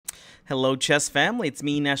Hello chess family, it's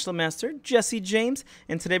me National Master Jesse James,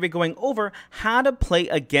 and today we're going over how to play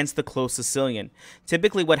against the closed Sicilian.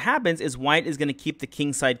 Typically what happens is white is going to keep the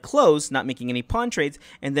king side closed, not making any pawn trades,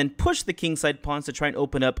 and then push the king side pawns to try and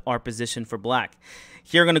open up our position for black.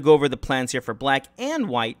 Here we're going to go over the plans here for black and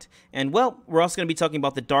white, and well, we're also going to be talking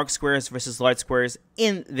about the dark squares versus light squares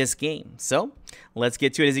in this game. So let's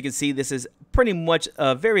get to it. As you can see, this is pretty much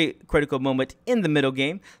a very critical moment in the middle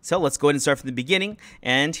game. So let's go ahead and start from the beginning,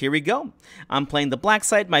 and here we go. I'm playing the black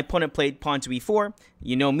side. My opponent played pawn to e4.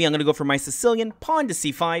 You know me, I'm going to go for my Sicilian, pawn to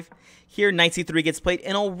c5. Here, knight c3 gets played,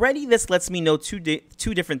 and already this lets me know two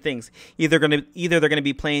different things. Either they're going to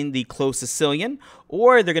be playing the closed Sicilian,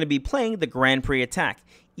 or they're going to be playing the Grand Prix attack.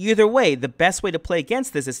 Either way, the best way to play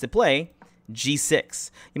against this is to play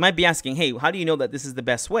g6. You might be asking, hey, how do you know that this is the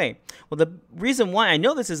best way? Well, the reason why I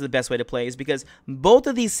know this is the best way to play is because both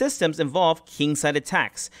of these systems involve kingside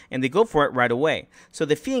attacks, and they go for it right away. So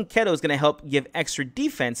the fianchetto is going to help give extra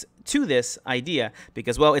defense to this idea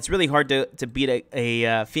because, well, it's really hard to beat a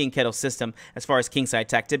fianchetto system as far as kingside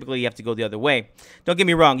attack. Typically, you have to go the other way. Don't get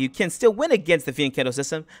me wrong, you can still win against the fianchetto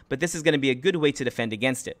system, but this is going to be a good way to defend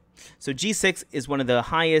against it. So g6 is one of the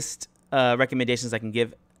highest recommendations I can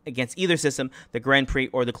give against either system, the Grand Prix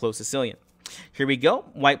or the closed Sicilian. Here we go.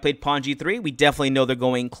 White played pawn g3. We definitely know they're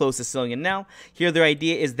going closed Sicilian now. Here their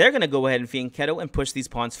idea is they're going to go ahead and fianchetto and push these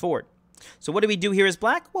pawns forward. So what do we do here as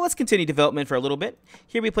black? Well, let's continue development for a little bit.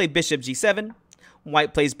 Here we play bishop g7.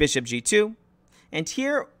 White plays bishop g2. And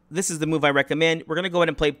here, this is the move I recommend. We're going to go ahead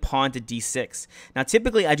and play pawn to d6. Now,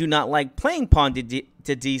 typically, I do not like playing pawn to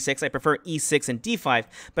d6. I prefer e6 and d5.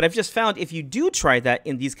 But I've just found if you do try that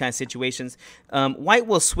in these kind of situations, white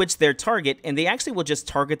will switch their target, and they actually will just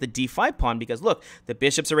target the d5 pawn because, look, the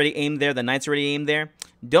bishop's already aimed there, the knight's already aimed there.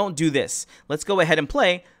 Don't do this. Let's go ahead and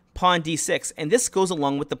play pawn d6, and this goes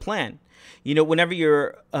along with the plan. You know, whenever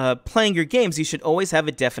you're playing your games, you should always have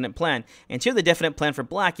a definite plan. And here the definite plan for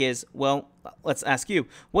black is, well, let's ask you,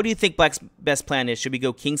 what do you think black's best plan is? Should we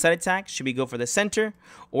go kingside attack? Should we go for the center?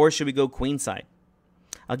 Or should we go queenside?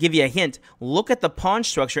 I'll give you a hint. Look at the pawn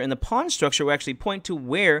structure, and the pawn structure will actually point to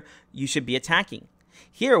where you should be attacking.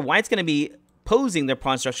 Here, white's going to be posing their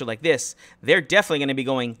pawn structure like this. They're definitely going to be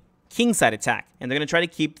going kingside attack, and they're going to try to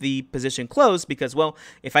keep the position closed because, well,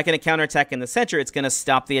 if I can counterattack in the center, it's going to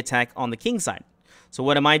stop the attack on the king side. So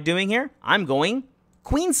what am I doing here? I'm going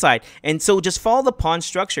queenside, and so just follow the pawn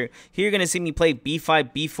structure. Here you're going to see me play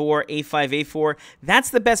b5, b4, a5, a4. That's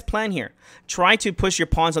the best plan here. Try to push your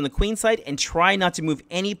pawns on the queen side and try not to move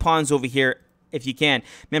any pawns over here if you can.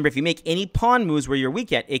 Remember, if you make any pawn moves where you're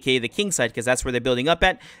weak at, aka the king side, because that's where they're building up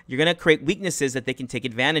at, you're going to create weaknesses that they can take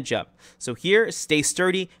advantage of. So here, stay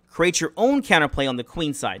sturdy, create your own counterplay on the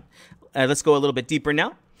queen side. Let's go a little bit deeper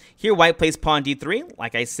now. Here, white plays pawn d3.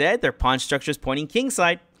 Like I said, their pawn structure is pointing king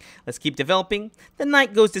side. Let's keep developing. The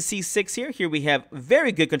knight goes to c6 here. Here we have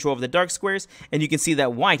very good control over the dark squares, and you can see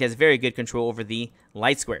that white has very good control over the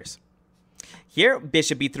light squares. Here,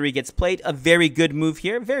 bishop b3 gets played. A very good move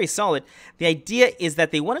here. Very solid. The idea is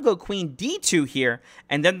that they want to go queen d2 here,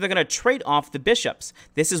 and then they're going to trade off the bishops.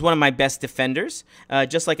 This is one of my best defenders.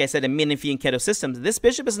 Just like I said in min and fianchetto systems, this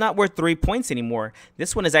bishop is not worth 3 points anymore.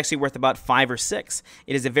 This one is actually worth about 5 or 6.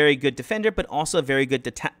 It is a very good defender, but also a very good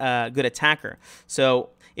attacker. So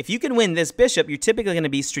if you can win this bishop, you're typically going to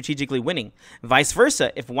be strategically winning. Vice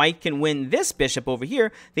versa, if white can win this bishop over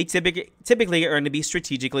here, they typically are going to be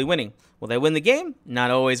strategically winning. Will they win the game?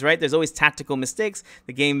 Not always, right? There's always tactical mistakes.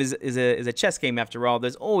 The game is a chess game after all.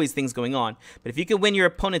 There's always things going on. But if you can win your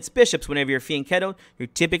opponent's bishops whenever you're fianchetto, you're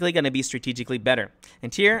typically going to be strategically better.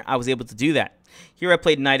 And here, I was able to do that. Here I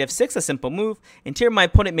played knight f6, a simple move. And here my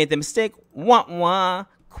opponent made the mistake. Wah-wah,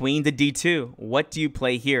 queen to d2. What do you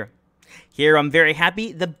play here? Here, I'm very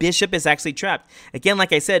happy. The bishop is actually trapped. Again,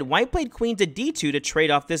 like I said, white played queen to d2 to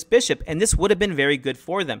trade off this bishop, and this would have been very good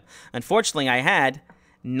for them. Unfortunately, I had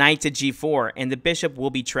knight to g4, and the bishop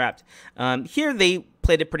will be trapped. Here, they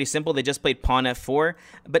played it pretty simple. They just played pawn f4.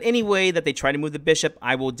 But any way that they try to move the bishop,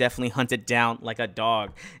 I will definitely hunt it down like a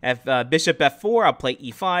dog. If bishop f4, I'll play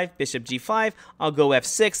e5. Bishop g5, I'll go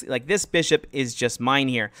f6. Like, this bishop is just mine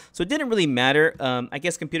here. So it didn't really matter. I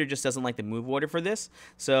guess computer just doesn't like the move order for this.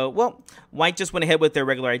 So, well, white just went ahead with their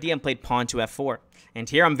regular idea and played pawn to f4. And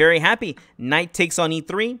here I'm very happy. Knight takes on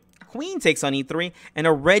e3. Queen takes on e3, and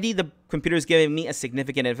already the computer is giving me a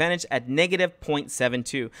significant advantage at negative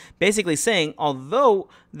 0.72. Basically saying, although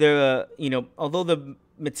the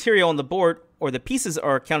material on the board or the pieces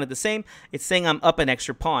are counted the same, it's saying I'm up an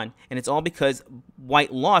extra pawn, and it's all because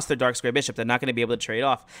white lost their dark square bishop. They're not going to be able to trade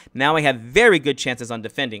off. Now I have very good chances on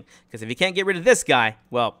defending, because if you can't get rid of this guy,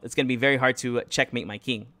 well, it's going to be very hard to checkmate my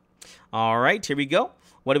king. All right, here we go.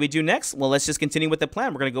 What do we do next? Well, let's just continue with the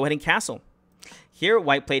plan. We're going to go ahead and castle. Here,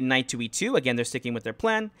 white played knight to e2. Again, they're sticking with their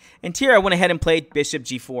plan. And here, I went ahead and played bishop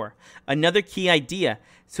g4. Another key idea.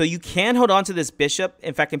 So you can hold on to this bishop.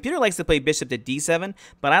 In fact, computer likes to play bishop to d7,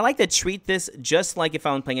 but I like to treat this just like if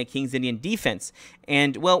I'm playing a King's Indian defense.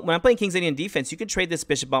 And, well, when I'm playing King's Indian defense, you can trade this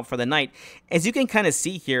bishop out for the knight. As you can kind of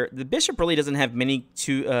see here, the bishop really doesn't have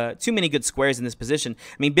too many good squares in this position.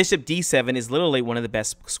 I mean, bishop d7 is literally one of the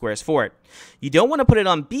best squares for it. You don't want to put it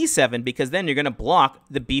on b7 because then you're going to block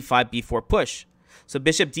the b5, b4 push. So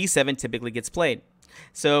bishop d7 typically gets played.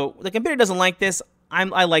 So the computer doesn't like this. I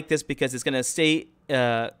like this because it's going to stay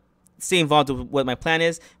involved with what my plan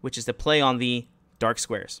is, which is to play on the dark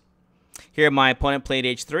squares. Here, my opponent played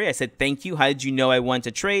h3. I said, thank you. How did you know I wanted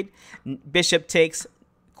to trade? Bishop takes,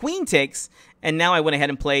 queen takes, and now I went ahead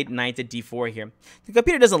and played knight to d4 here. The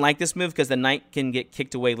computer doesn't like this move because the knight can get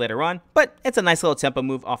kicked away later on, but it's a nice little tempo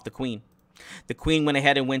move off the queen. The queen went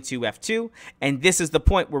ahead and went to f2, and this is the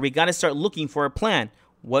point where we got to start looking for a plan.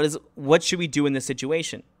 What should we do in this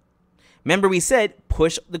situation? Remember, we said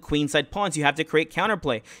push the queenside pawns. You have to create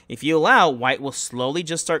counterplay. If you allow, white will slowly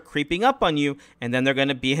just start creeping up on you, and then they're going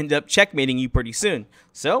to end up checkmating you pretty soon.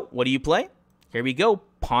 So, what do you play? Here we go.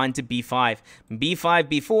 Pawn to b5. b5,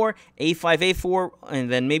 b4, a5, a4,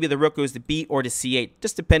 and then maybe the rook goes to b or to c8,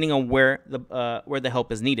 just depending on where the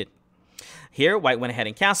help is needed. Here, white went ahead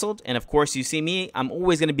and castled, and of course, you see me, I'm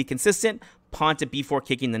always going to be consistent. Pawn to b4,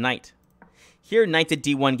 kicking the knight. Here, knight to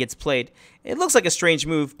d1 gets played. It looks like a strange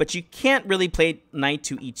move, but you can't really play knight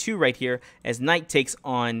to e2 right here, as knight takes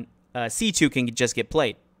on c2 can just get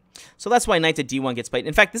played. So that's why knight to d1 gets played.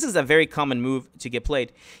 In fact, this is a very common move to get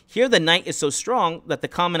played. Here, the knight is so strong that the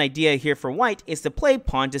common idea here for white is to play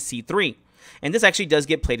pawn to c3. And this actually does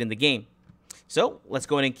get played in the game. So let's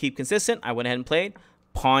go ahead and keep consistent. I went ahead and played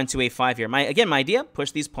pawn to a5 here. Again, my idea,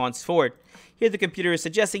 push these pawns forward. Here the computer is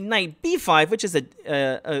suggesting knight b5, which is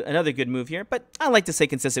another good move here, but I like to stay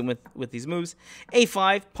consistent with these moves.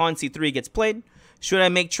 a5, pawn c3 gets played. Should I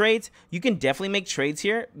make trades? You can definitely make trades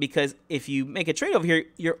here, because if you make a trade over here,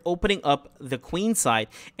 you're opening up the queen side,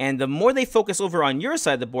 and the more they focus over on your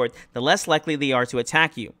side of the board, the less likely they are to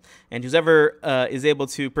attack you. And whoever is able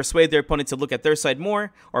to persuade their opponent to look at their side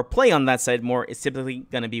more, or play on that side more, is typically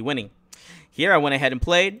going to be winning. Here I went ahead and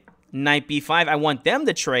played knight b5. I want them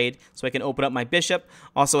to trade so I can open up my bishop.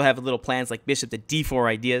 Also have little plans like bishop to d4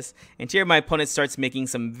 ideas. And here my opponent starts making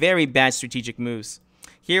some very bad strategic moves.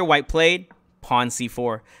 Here white played pawn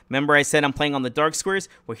c4. Remember I said I'm playing on the dark squares?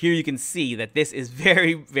 Well, here you can see that this is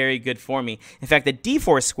very, very good for me. In fact, the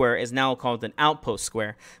d4 square is now called an outpost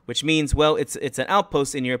square, which means, well, it's an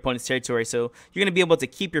outpost in your opponent's territory, so you're going to be able to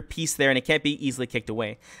keep your piece there, and it can't be easily kicked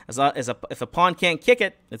away. If a pawn can't kick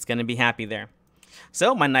it, it's going to be happy there.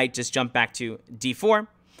 So my knight just jumped back to d4,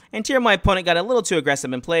 and here my opponent got a little too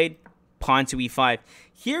aggressive and played pawn to e5.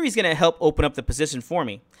 Here he's going to help open up the position for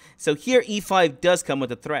me. So here e5 does come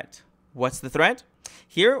with a threat. What's the threat?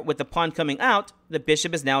 Here, with the pawn coming out, the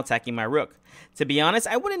bishop is now attacking my rook. To be honest,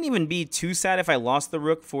 I wouldn't even be too sad if I lost the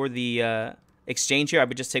rook for the exchange here. I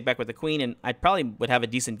would just take back with the queen, and I probably would have a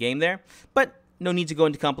decent game there. But no need to go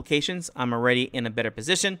into complications. I'm already in a better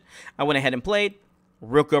position. I went ahead and played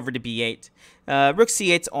rook over to b8. Rook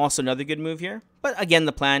c8 is also another good move here. But again,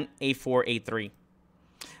 the plan, a4, a3.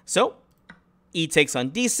 So, e takes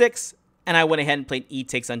on d6. And I went ahead and played e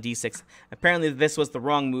takes on d6. Apparently, this was the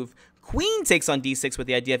wrong move. Queen takes on d6 with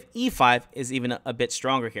the idea of e5 is even a bit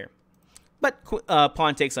stronger here. But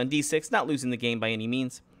pawn takes on d6, not losing the game by any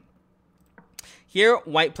means. Here,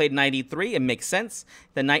 white played knight e3. It makes sense.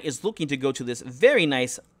 The knight is looking to go to this very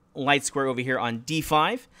nice light square over here on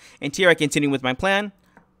d5. And here I continue with my plan,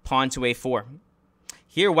 pawn to a4.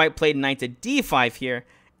 Here, white played knight to d5 here.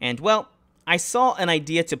 And, well, I saw an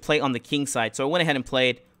idea to play on the king side, so I went ahead and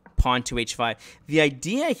played pawn to h5. The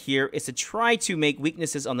idea here is to try to make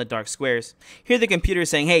weaknesses on the dark squares. Here the computer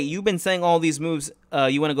is saying, hey, you've been saying all these moves,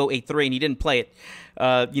 you want to go a3 and you didn't play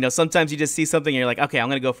it. Sometimes you just see something and you're like, okay, I'm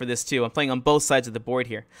going to go for this too. I'm playing on both sides of the board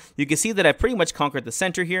here. You can see that I've pretty much conquered the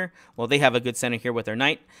center here. Well, they have a good center here with their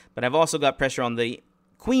knight, but I've also got pressure on the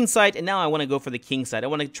queen side, and now I want to go for the king side. I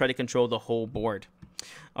want to try to control the whole board.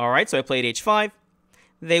 All right, so I played h5.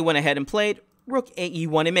 They went ahead and played rook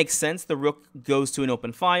ae1. It makes sense. The rook goes to an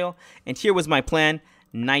open file. And here was my plan,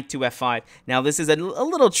 knight to f5. Now, this is a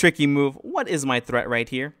little tricky move. What is my threat right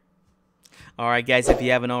here? All right, guys, if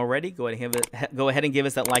you haven't already, go ahead and give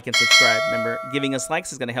us that like and subscribe. Remember, giving us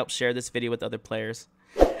likes is going to help share this video with other players.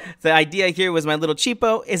 The idea here was my little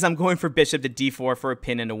cheapo is I'm going for bishop to d4 for a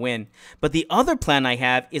pin and a win. But the other plan I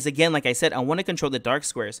have is, again, like I said, I want to control the dark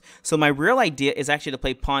squares. So my real idea is actually to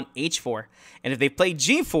play pawn h4. And if they play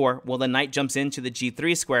g4, well, the knight jumps into the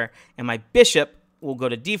g3 square, and my bishop will go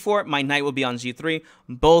to d4. My knight will be on g3.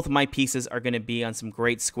 Both my pieces are going to be on some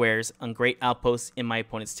great squares, on great outposts in my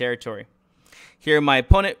opponent's territory. Here, my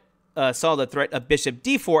opponent saw the threat of bishop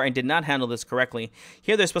d4 and did not handle this correctly.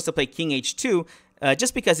 Here, they're supposed to play king h2.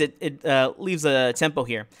 Just because it leaves a tempo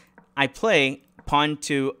here. I play pawn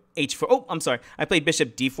to h4. Oh, I'm sorry. I play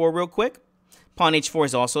bishop d4 real quick. Pawn h4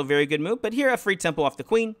 is also a very good move, but here a free tempo off the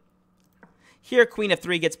queen. Here queen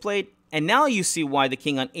f3 gets played, and now you see why the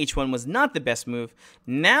king on h1 was not the best move.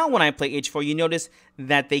 Now when I play h4, you notice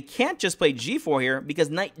that they can't just play g4 here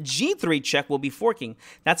because knight g3 check will be forking.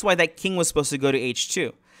 That's why that king was supposed to go to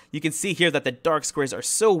h2. You can see here that the dark squares are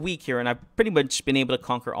so weak here, and I've pretty much been able to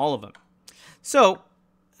conquer all of them. So,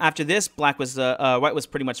 after this, white was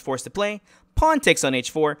pretty much forced to play. Pawn takes on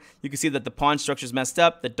h4. You can see that the pawn structure is messed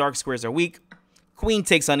up. The dark squares are weak. Queen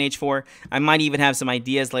takes on h4. I might even have some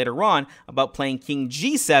ideas later on about playing king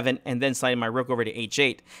g7 and then sliding my rook over to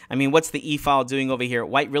h8. I mean, what's the e-file doing over here?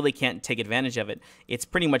 White really can't take advantage of it. It's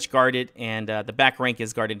pretty much guarded, and the back rank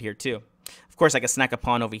is guarded here too. Of course, I could snack a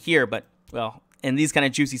pawn over here, but, well, in these kind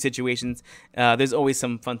of juicy situations, there's always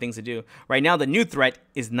some fun things to do. Right now, the new threat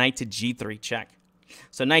is knight to g3 check.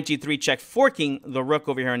 So knight g3 check, forking the rook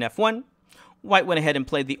over here on f1. White went ahead and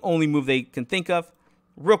played the only move they can think of.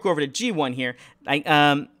 Rook over to g1 here.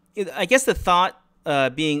 I guess the thought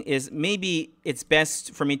being is maybe it's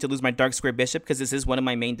best for me to lose my dark square bishop because this is one of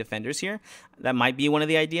my main defenders here. That might be one of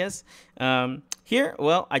the ideas. Here,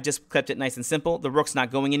 well, I just kept it nice and simple. The rook's not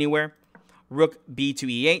going anywhere. Rook b to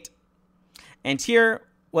e8. And here,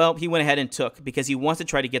 well, he went ahead and took because he wants to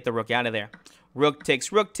try to get the rook out of there. Rook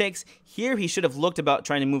takes, rook takes. Here, he should have looked about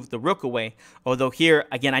trying to move the rook away. Although here,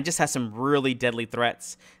 again, I just have some really deadly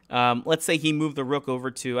threats. Let's say he moved the rook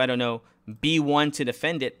over to, I don't know, b1 to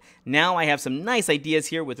defend it. Now I have some nice ideas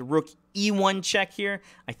here with rook e1 check here.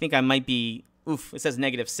 I think I might be, oof, it says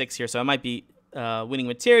 -6 here, so I might be winning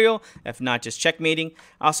material, if not just checkmating.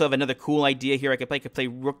 I also have another cool idea here. I could play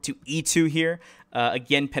rook to e2 here,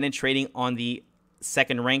 again penetrating on the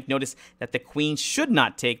second rank. Notice that the queen should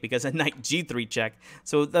not take because a knight g3 check.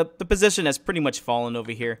 So the position has pretty much fallen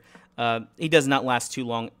over here. He does not last too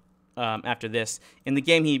long after this. In the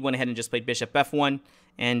game, he went ahead and just played bishop f1,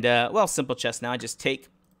 and well, simple chess now. I just take,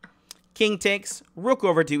 king takes, rook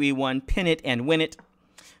over to e1, pin it and win it.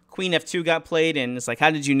 Queen f2 got played, and it's like,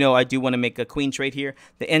 how did you know I do want to make a queen trade here?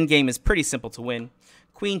 The end game is pretty simple to win.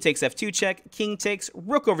 Queen takes f2 check, king takes,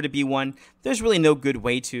 rook over to b1. There's really no good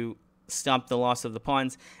way to stop the loss of the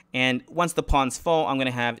pawns. And once the pawns fall, I'm going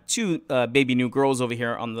to have two baby new girls over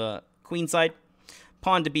here on the queen side.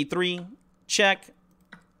 Pawn to b3, check,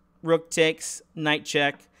 rook takes, knight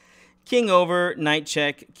check, king over, knight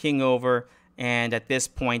check, king over. And at this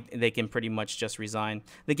point, they can pretty much just resign.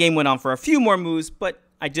 The game went on for a few more moves, but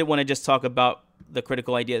I did want to just talk about the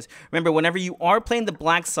critical ideas. Remember, whenever you are playing the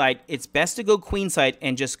black side, it's best to go queen side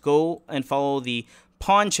and just go and follow the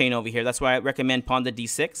pawn chain over here. That's why I recommend pawn to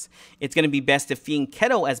d6. It's going to be best to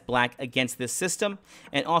fianchetto as black against this system.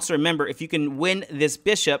 And also remember, if you can win this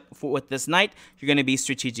bishop with this knight, you're going to be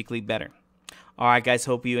strategically better. All right, guys,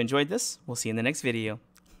 hope you enjoyed this. We'll see you in the next video.